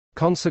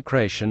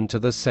Consecration to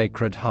the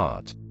Sacred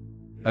Heart.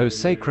 O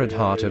Sacred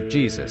Heart of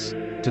Jesus,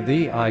 to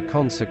Thee I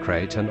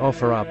consecrate and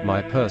offer up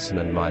my person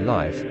and my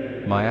life,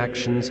 my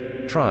actions,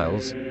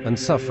 trials, and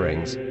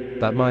sufferings,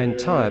 that my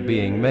entire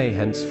being may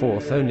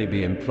henceforth only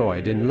be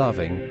employed in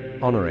loving,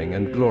 honoring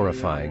and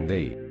glorifying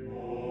Thee.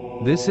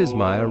 This is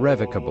my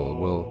irrevocable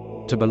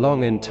will, to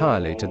belong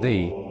entirely to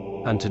Thee,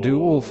 and to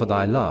do all for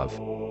Thy love,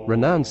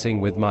 renouncing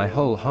with my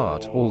whole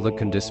heart all that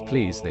can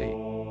displease Thee.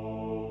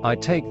 I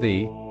take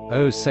Thee,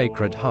 O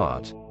Sacred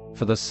Heart,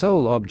 for the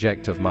sole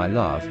object of my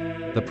love,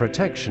 the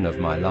protection of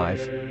my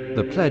life,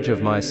 the pledge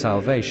of my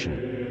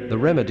salvation, the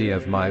remedy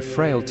of my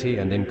frailty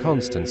and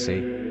inconstancy,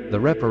 the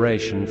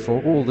reparation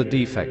for all the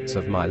defects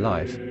of my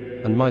life,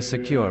 and my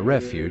secure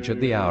refuge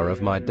at the hour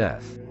of my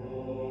death.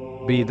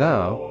 Be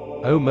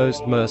Thou, O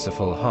Most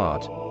Merciful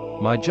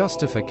Heart, my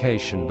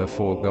justification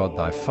before God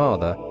Thy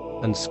Father,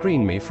 and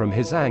screen me from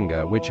His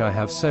anger which I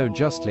have so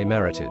justly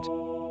merited.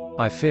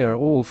 I fear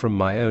all from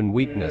my own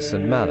weakness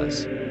and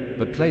malice,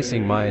 but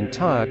placing my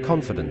entire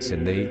confidence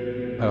in Thee,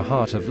 O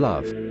Heart of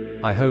love,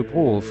 I hope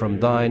all from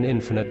Thine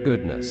infinite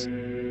goodness.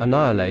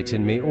 Annihilate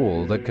in me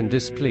all that can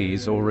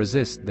displease or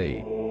resist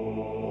Thee.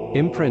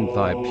 Imprint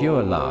Thy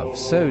pure love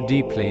so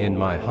deeply in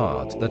my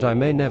heart that I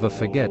may never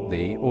forget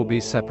Thee or be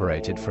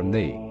separated from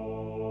Thee.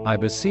 I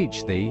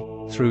beseech Thee,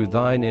 through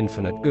Thine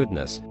infinite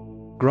goodness,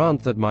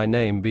 grant that my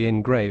name be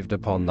engraved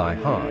upon Thy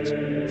heart,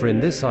 for in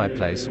this I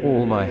place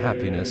all my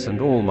happiness and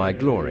all my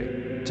glory,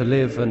 to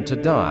live and to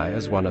die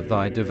as one of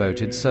Thy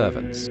devoted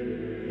servants.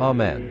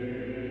 Amen.